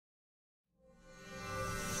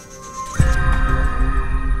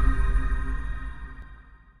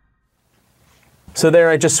So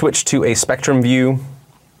there I just switched to a spectrum view.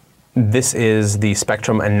 This is the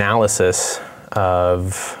spectrum analysis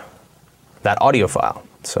of that audio file.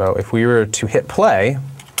 So if we were to hit play,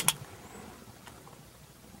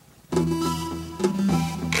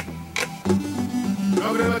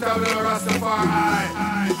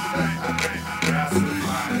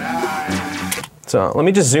 so let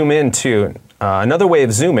me just zoom in too. Another way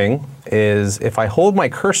of zooming is if I hold my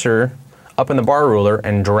cursor up in the bar ruler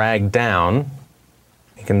and drag down,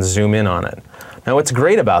 you can zoom in on it. Now what's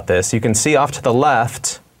great about this, you can see off to the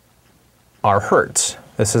left are hertz.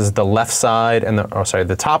 This is the left side and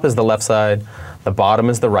the top is the left side, the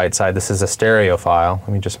bottom is the right side. This is a stereo file. Let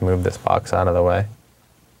me just move this box out of the way.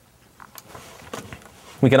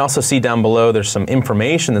 We can also see down below there's some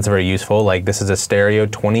information that's very useful, like this is a stereo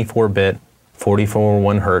 24-bit,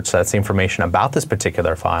 44.1 hertz. That's the information about this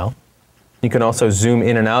particular file. You can also zoom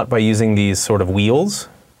in and out by using these sort of wheels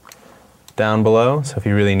down below. So if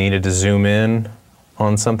you really needed to zoom in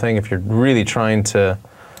on something, if you're really trying to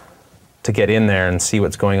get in there and see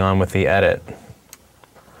what's going on with the edit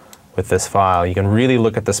with this file, you can really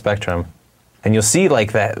look at the spectrum. And you'll see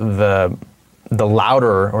like that the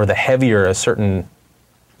louder or the heavier a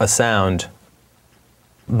sound,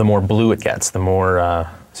 the more blue it gets, the more,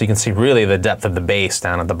 so you can see really the depth of the bass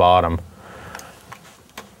down at the bottom.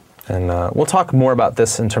 And we'll talk more about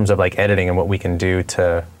this in terms of like editing and what we can do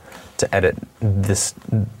to edit this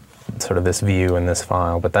sort of this view in this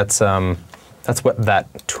file. But that's what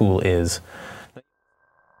that tool is.